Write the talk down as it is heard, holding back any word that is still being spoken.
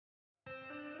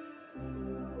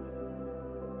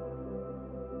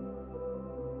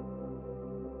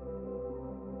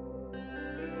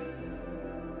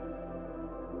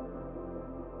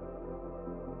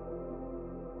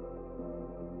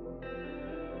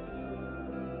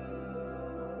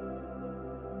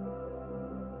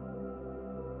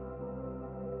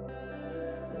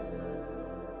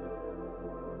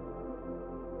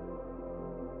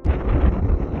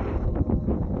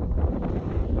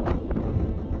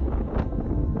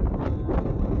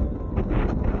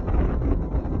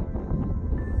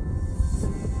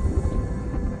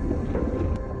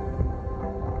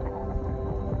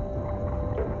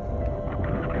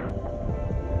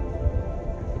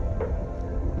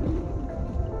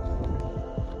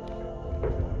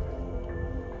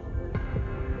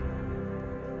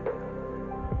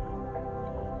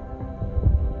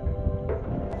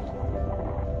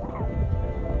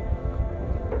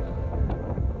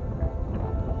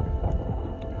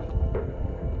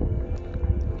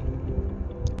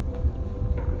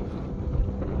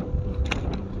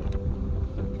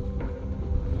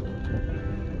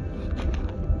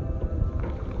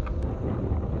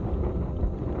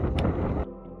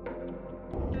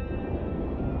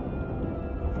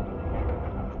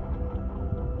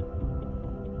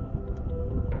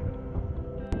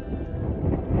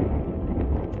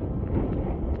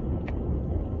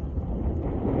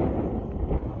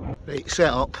Right,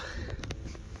 set up.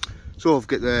 So I've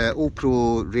got the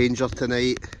Opro Ranger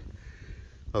tonight.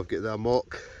 I've got the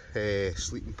Amok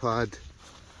sleeping pad,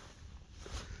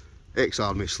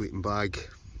 ex-army sleeping bag,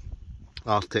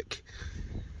 Arctic,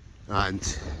 and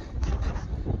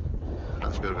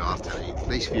that's where we are tonight.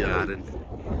 Nice view of Arran,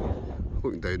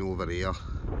 looking down over here,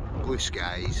 blue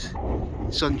skies,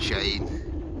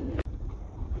 sunshine,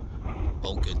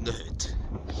 all good in the hood.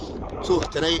 So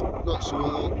tonight, not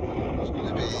solo, there's going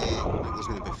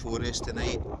to be Forest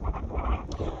tonight.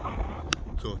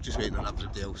 So just waiting on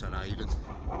everybody else arriving.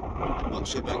 But it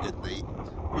should be a good night.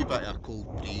 Wee bit of a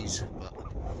cold breeze, but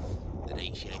the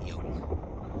night's yet young.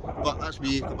 But that's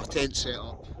me, got my tent set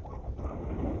up.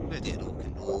 Ready to rock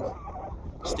and roll.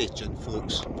 Stay tuned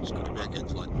folks, it's going to be a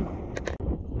good one.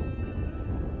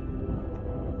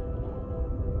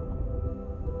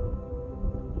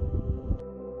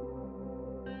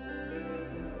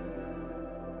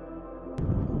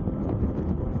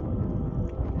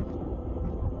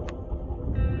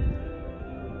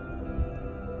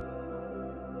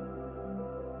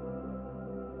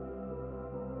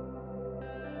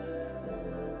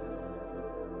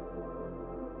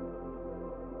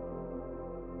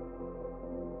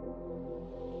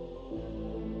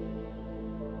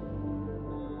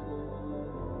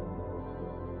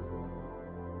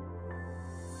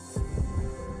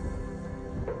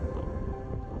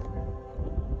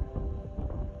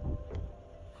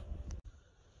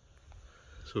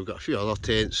 So we've got a few other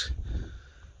tents,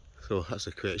 so that's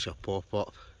a Quechua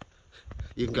pop-up.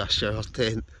 You can get a shower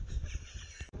tent.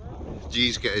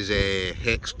 G's got his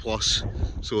Hex Plus,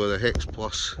 so the Hex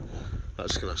Plus,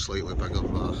 that's kind of slightly bigger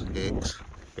than our Hex,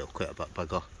 well quite a bit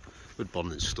bigger, wood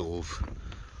burning stove.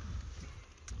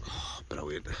 Oh,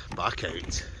 brilliant, back out.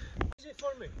 Is it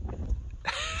for me?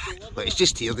 But it's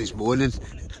just here this morning.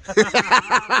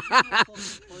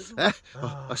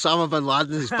 Osama bin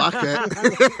Laden is back out. How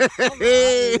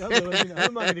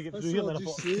am I going to get through here?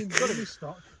 It's got to be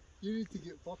stuck. You need to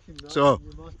get fucking that so,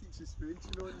 pneumatic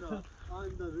suspension on that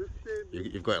and the roof then.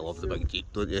 You've got to love the big Jeep,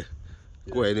 don't you?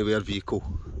 Yeah. Go anywhere vehicle.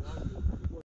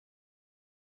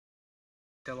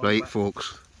 Right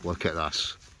folks, look at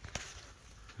this.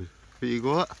 What you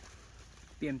got?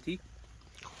 BMT.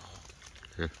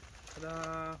 Yeah.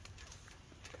 Ta-da!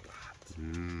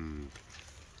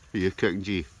 What are you cooking,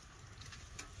 G?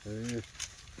 You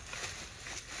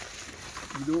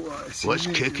don't want to see What's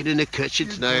me. cooking in the kitchen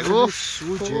You're tonight? gonna Oh, be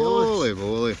so jealous. Holy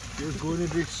moly. You're going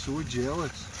to be so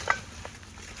jealous.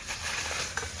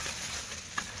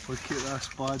 Look at this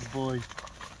bad boy.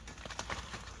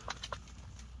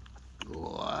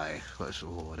 Oh aye, that's a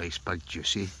nice big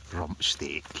juicy rump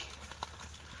steak.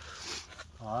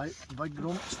 Aye, big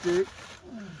rump steak.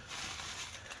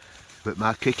 But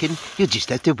my cooking, you just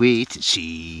have to wait and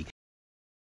see.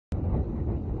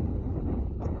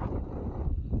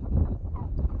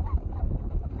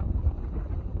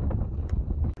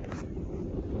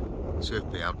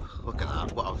 Superb, look at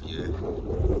that, what a view.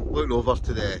 Looking over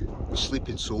to the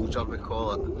Sleeping Soldier we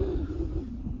call it.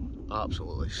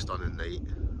 Absolutely stunning night,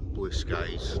 blue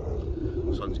skies.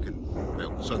 Sun's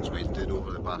went down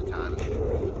over the back hand.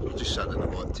 We're just sitting in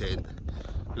a hot tent.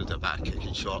 We'll do a bit of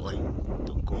cooking shortly.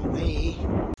 Don't go away.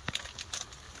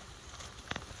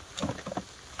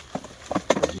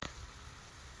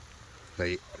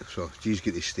 Right, so G's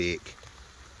got the steak.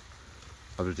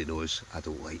 Everybody knows I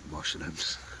don't like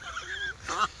mushrooms.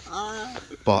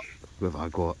 But what have I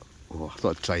got? Oh, I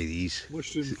thought I'd try these.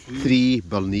 Mushroom free. 3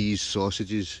 Bernese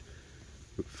sausages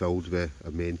filled with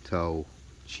Emmental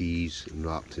cheese and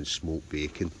wrapped in smoked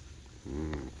bacon.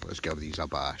 Let's give these a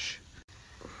bash.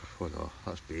 Oh no,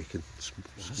 that's bacon.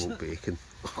 Smoked bacon.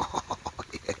 Oh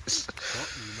yes.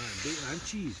 Bacon and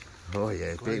cheese. Oh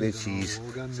yeah, bacon and cheese.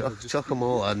 Chuck them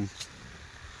all in.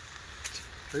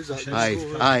 How's that?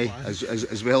 Aye,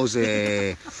 as well as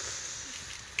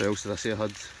what else did I say I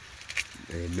had?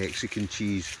 Mexican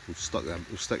cheese. We'll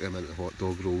stick them into hot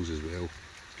dog rolls as well.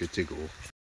 Good to go.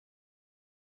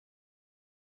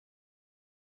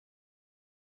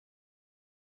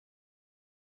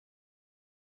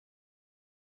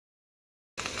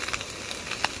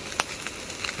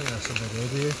 That's a bit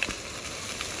ready.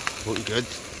 Looking good.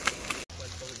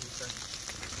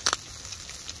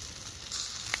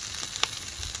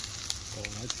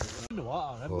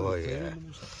 Oh yeah.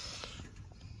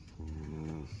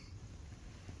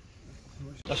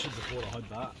 This was before I had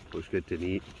that. Looks good to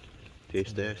eat.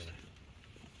 Taste test.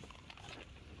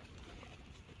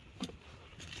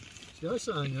 See, that's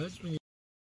the thing is when you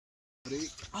break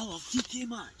I love TK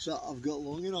Maxx. that I've got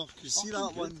long enough. Cause see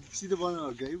that one, see the one on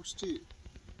Argyle Street?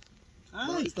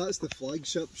 Aye. That's the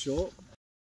flagship shop.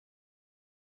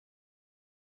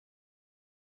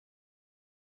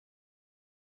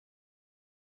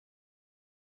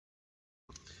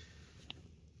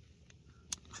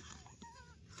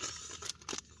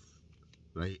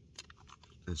 Right,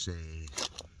 it's time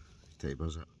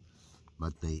is it?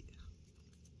 Midnight.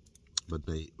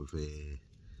 Midnight with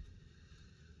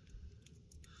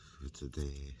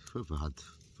what have we had?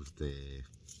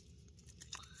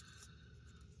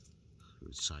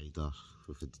 With cider,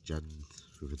 we've had gin,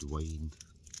 we've had wine.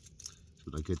 It's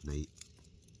been a good night.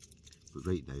 But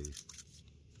right now,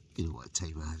 you know what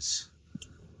time it is.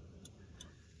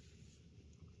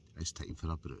 It's time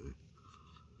for a brew.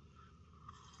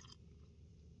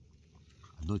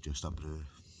 And not just a brew.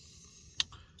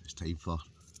 It's time for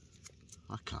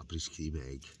a Cadbury's cream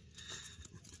egg.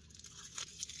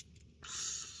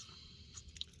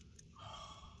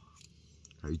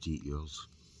 How do you eat yours?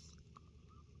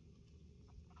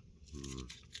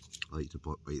 I like to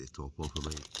bite the top off of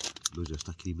mine. Not just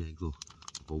a cream egg though.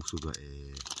 I've also got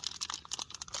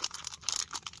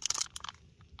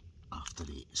after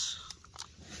eights.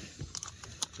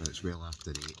 So it's well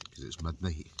after 8 because it's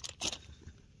midnight.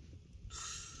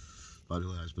 But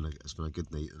really it's been a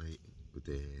good night tonight. But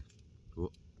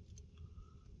oh,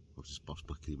 I've just burst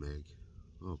my cream egg.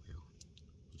 Oh well,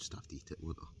 I'll just have to eat it,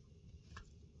 won't I?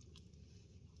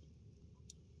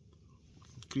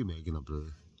 Cream egg and a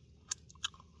brew.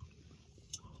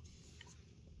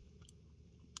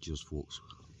 Cheers folks.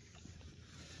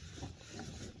 I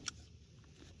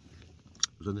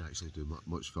didn't actually do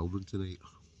much filming tonight.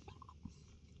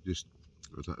 Just,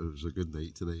 it was a good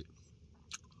night tonight.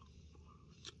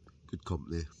 Good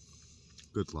company,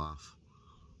 good laugh.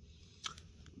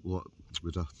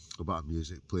 With a bit of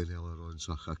music playing earlier on,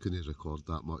 so I couldn't record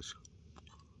that much.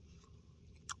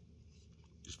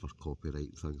 Just for copyright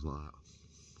and things like that.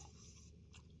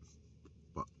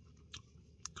 But,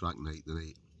 crack night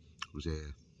tonight. It was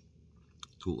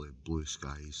totally blue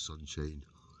skies, sunshine.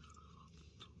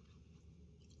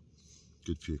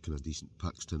 Good few kind of decent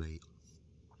pics tonight.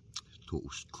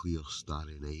 Total clear,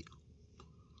 starry night.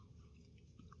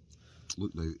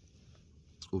 Looking out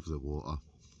over the water,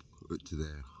 out to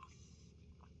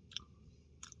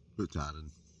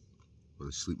Arran, or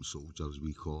the Sleeping Soldier as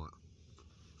we call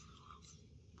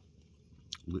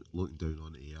it. Looking down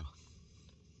on the air.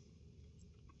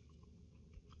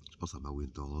 It's worth $1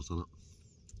 million, isn't it?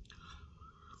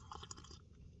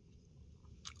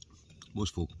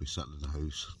 Most folk will be sitting in the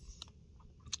house,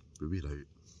 but we're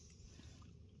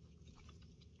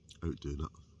out doing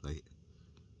it, right?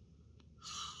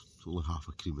 There's only half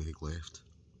a cream egg left.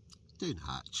 Down the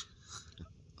hatch.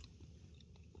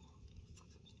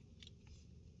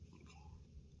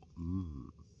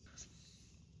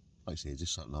 Like I say,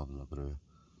 just sitting having a brew.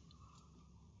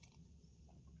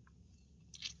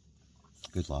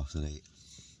 Good laugh tonight.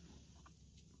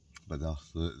 But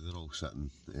they're all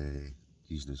sitting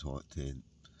using his hot tent.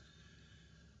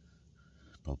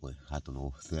 Probably, I don't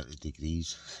know, 30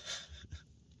 degrees.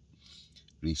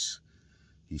 Reese,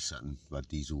 he's sitting with a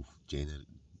diesel generator.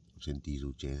 I'm saying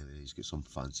diesel generator, he's got some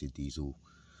fancy diesel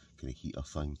kind of heater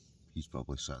thing. He's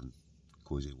probably sitting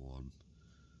cosy warm.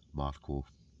 Marco,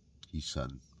 he's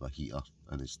sitting with a heater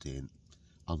in his tent.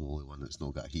 I'm the only one that's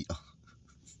not got a heater.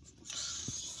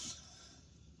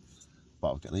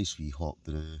 But I've got a nice wee hot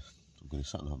brew. I'm going to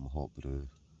sit and have my hot brew.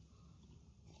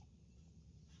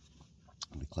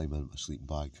 I'm going to climb into my sleeping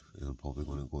bag and I'm probably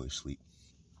going to go to sleep.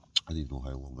 I don't know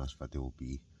how long this video will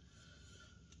be.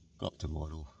 Go up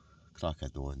tomorrow, crack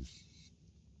of dawn,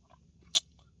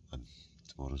 and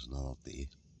tomorrow's another day.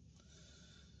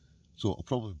 So I'll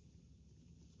probably,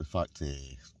 in fact,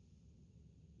 I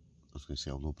was going to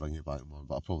say I'll not bring you back in the morning,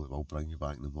 but I probably will bring you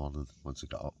back in the morning once I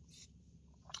get up.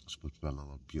 It's supposed to be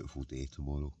another beautiful day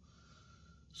tomorrow.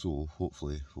 So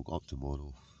hopefully we'll go up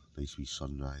tomorrow, nice wee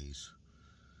sunrise,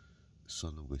 the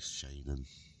sun will be shining,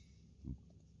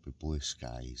 with blue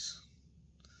skies,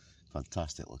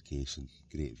 fantastic location,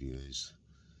 great views.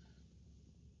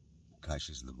 Catch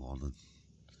us in the morning.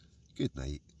 Good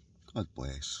night, God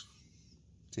bless,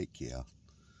 take care,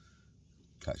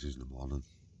 catch us in the morning,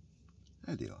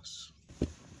 adios.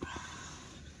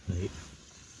 Right,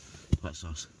 that's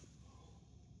us.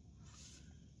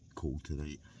 Cold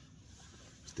tonight.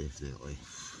 It's definitely,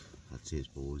 I'd say it's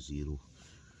below 0.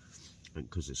 I think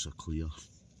because it's a clear,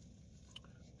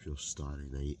 pure starry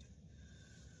night.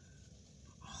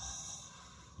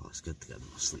 Oh, it's good to get in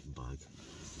my sleeping bag.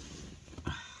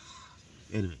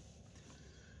 Anyway,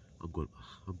 I'm going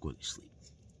to sleep.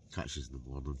 Catch us in the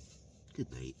morning.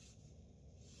 Good night.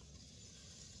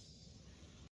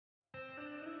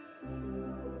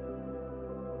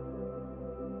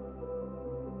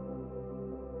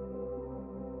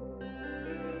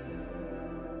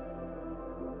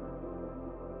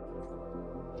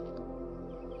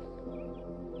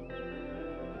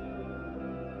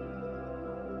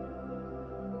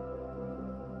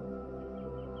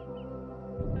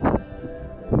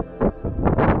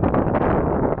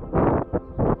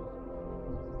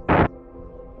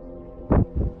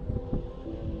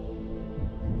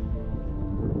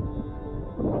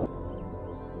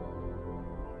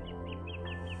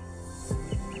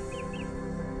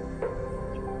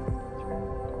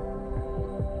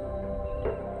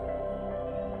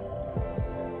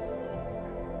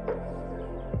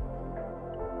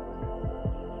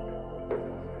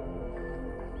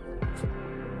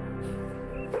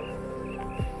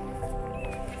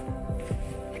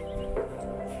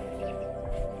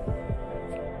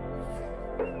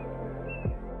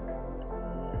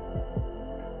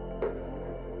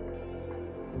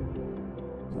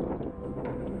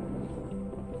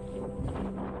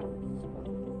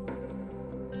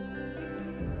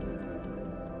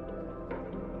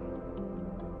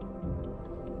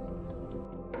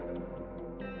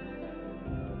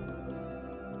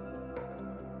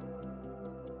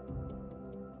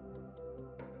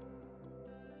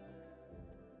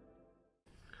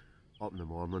 up in the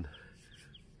morning,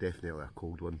 definitely a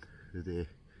cold one today.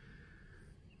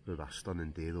 We've had a stunning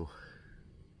day though,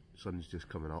 sun's just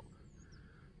coming up.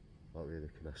 That way the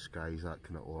kind of sky's that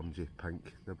kind of orangey pink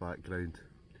in the background.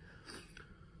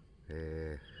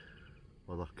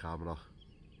 Other camera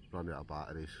ran out of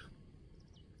batteries,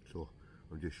 so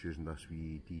I'm just using this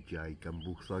wee DJI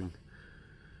gimbal thing.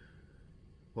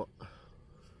 But,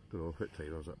 don't know, what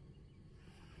time is it?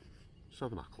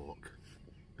 7 o'clock,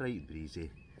 bright and breezy.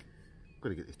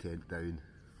 Going to get the tent down,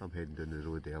 I'm heading down the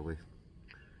road early.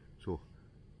 So,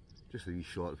 just a wee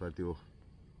short video.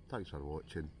 Thanks for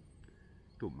watching.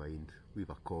 Don't mind,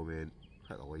 leave a comment,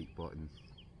 hit the like button,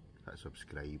 hit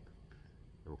subscribe,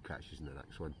 and we'll catch you in the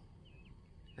next one.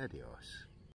 Adios.